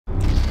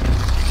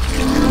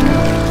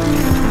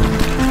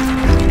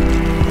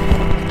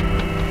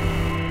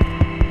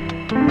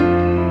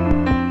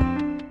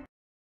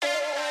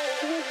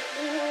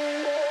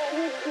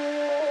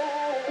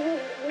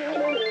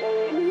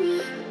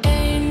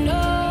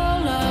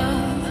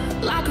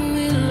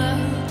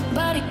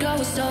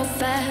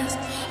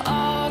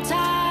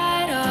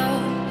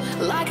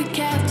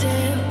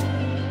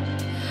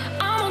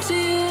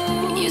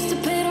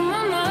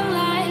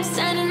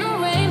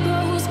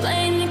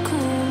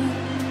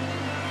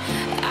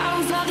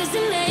this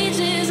in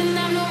ages, and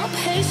I've no more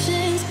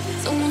patience.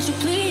 So won't you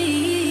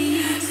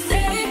please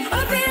stay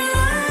a bit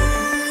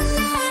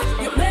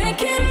longer? You're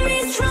making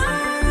me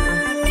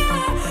stronger,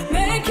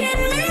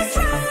 making me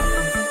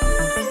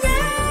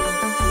stronger.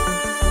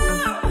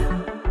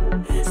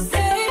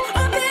 Stay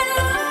a bit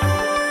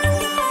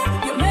longer.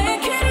 You're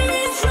making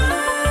me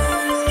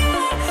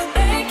stronger,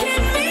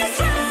 making me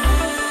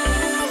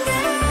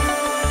stronger.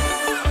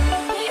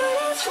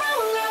 You're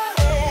stronger.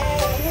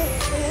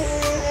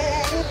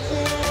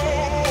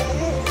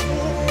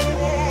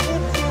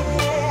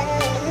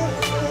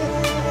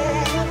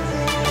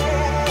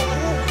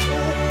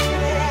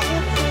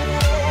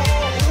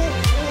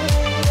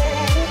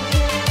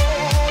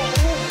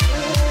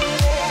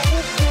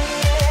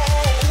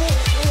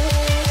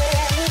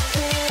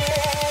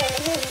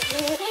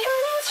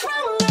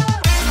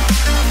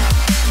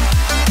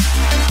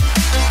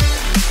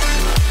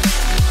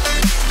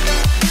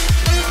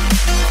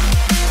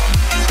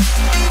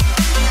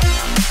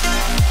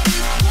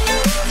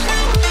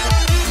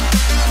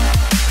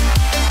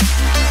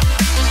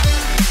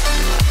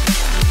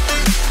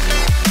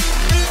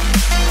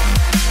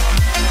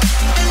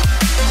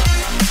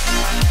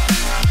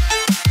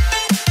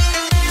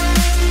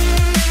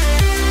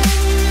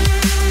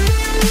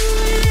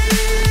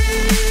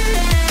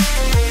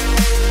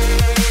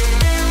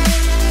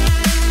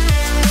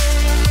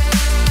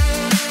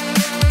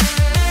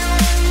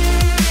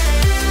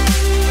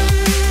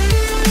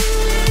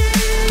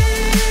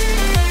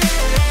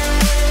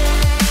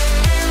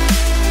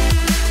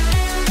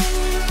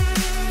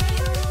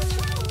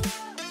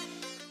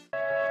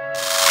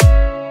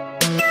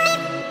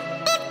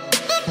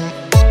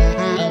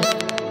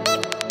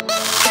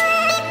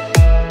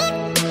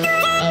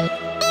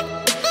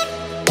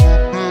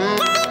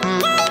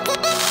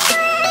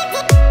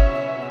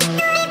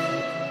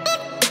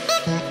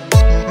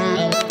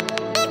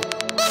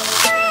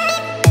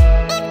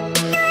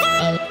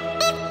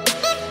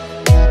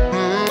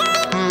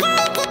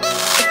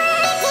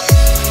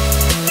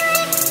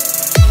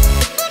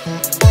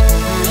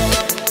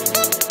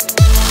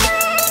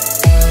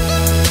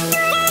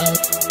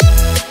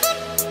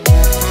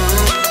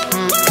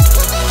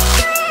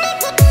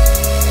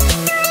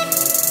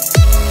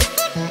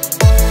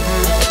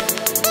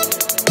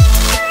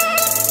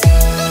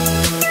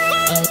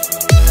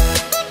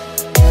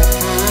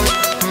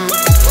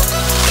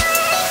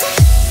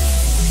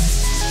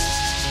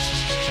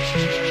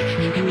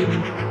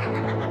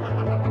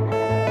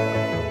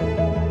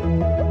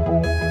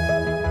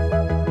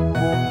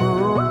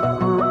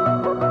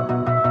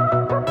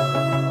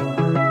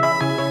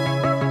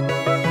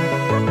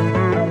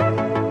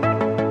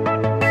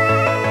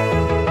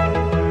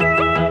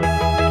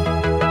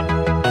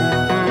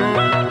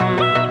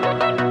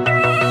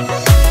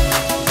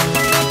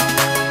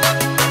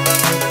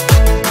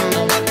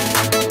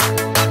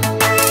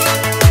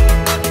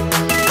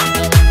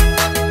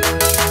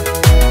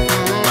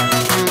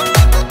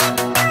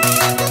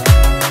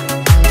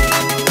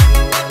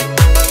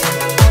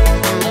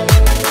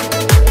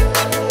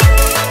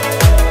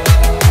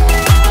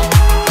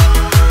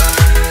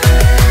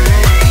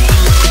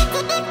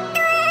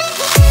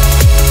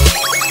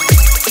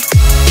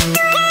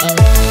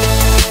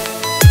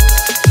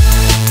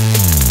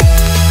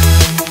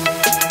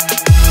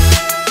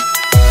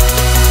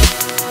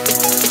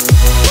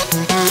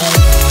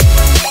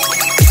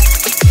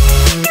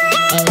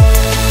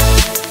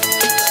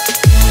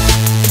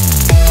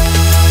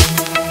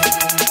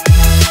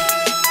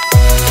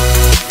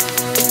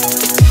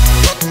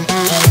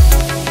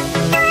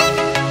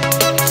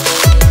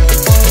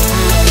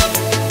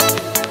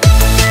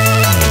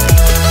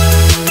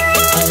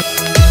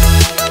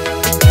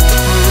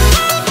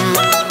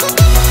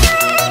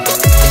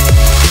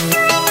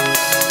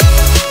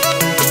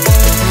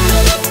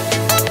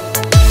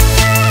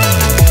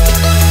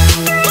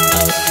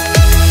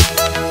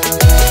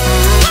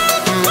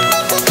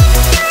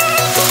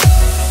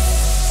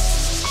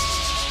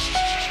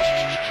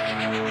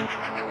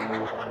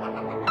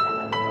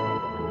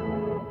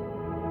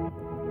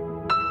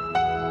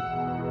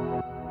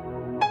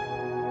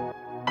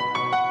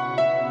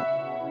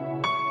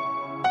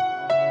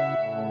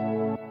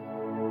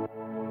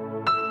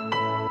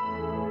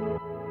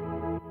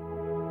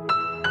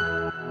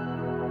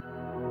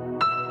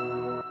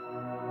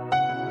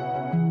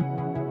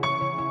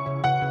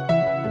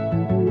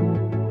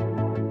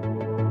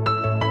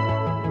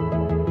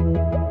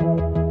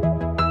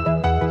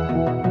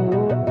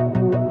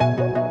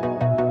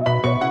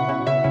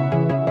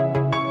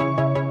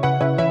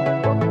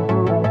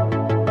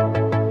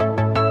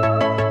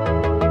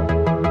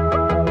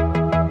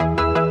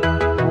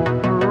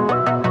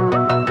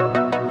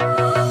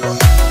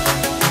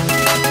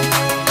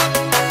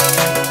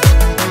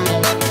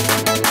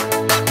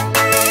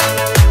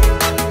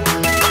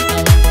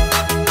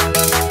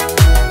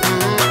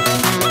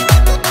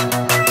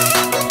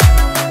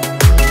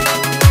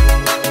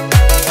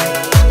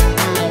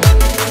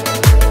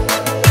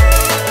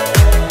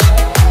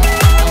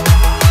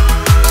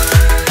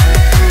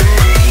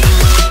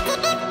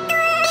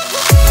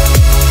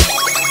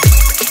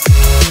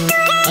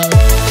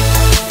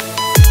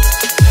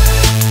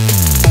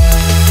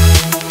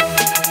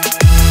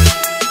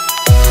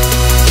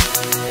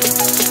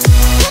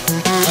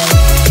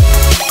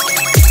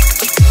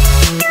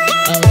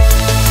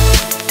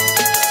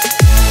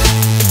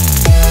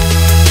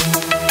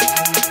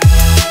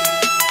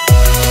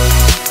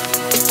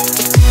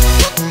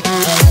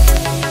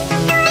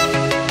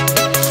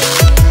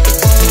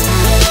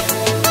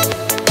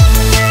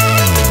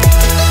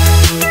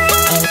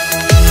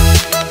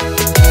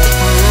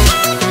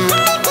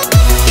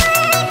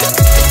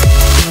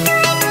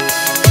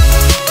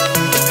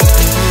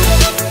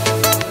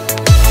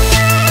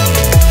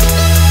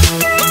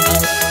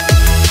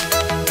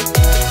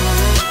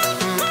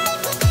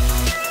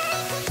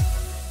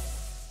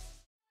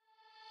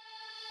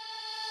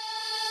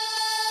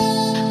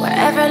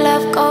 Wherever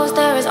love goes,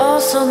 there is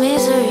also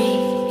misery.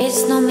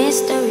 It's no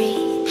mystery.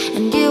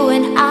 And you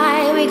and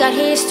I, we got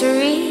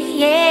history,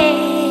 yeah.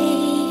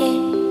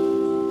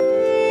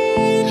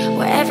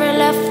 Wherever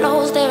love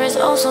flows, there is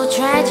also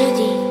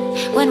tragedy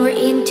when we're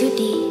in too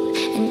deep.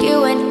 And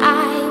you and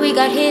I, we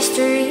got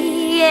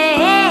history,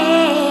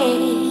 yeah.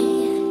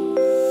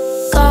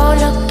 Go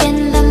look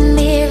in the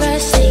mirror,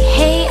 say,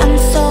 hey, I'm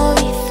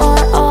sorry for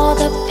all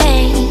the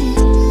pain.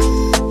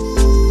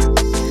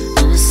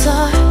 I'm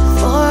sorry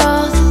for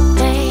all the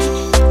pain.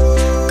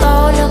 Go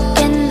look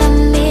in the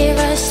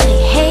mirror, say,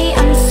 hey,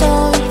 I'm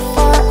sorry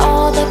for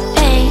all the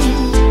pain.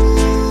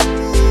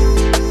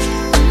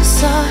 I'm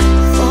sorry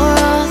for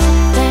all the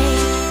pain.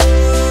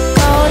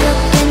 Go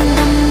look in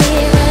the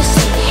mirror,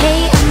 say,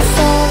 hey, I'm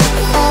sorry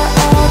for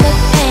all the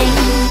pain.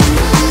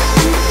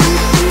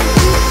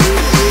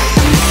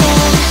 I'm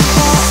sorry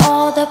for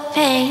all the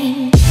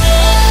pain.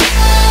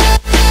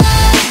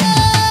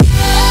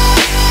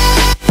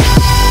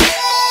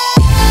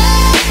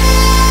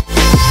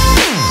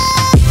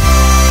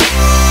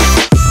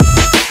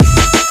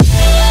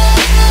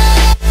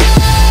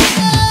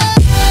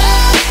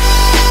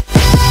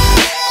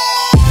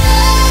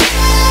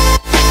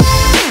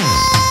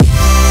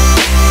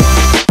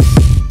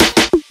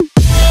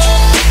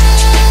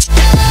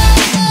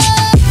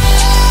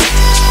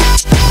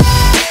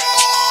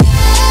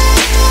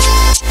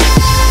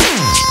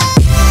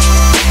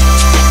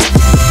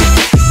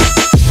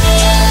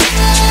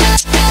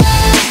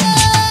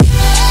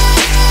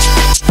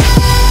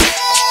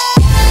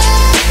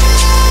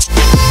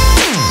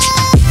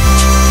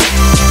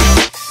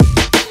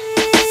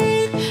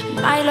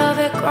 My love,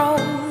 it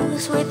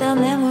grows with the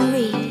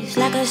memories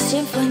like a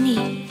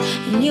symphony.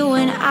 And you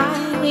and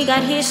I, we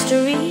got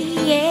history,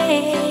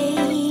 yeah.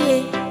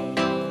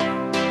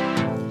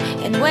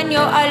 And when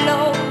you're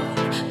alone,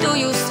 do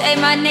you say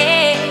my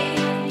name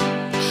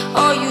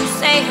or you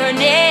say her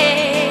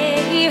name?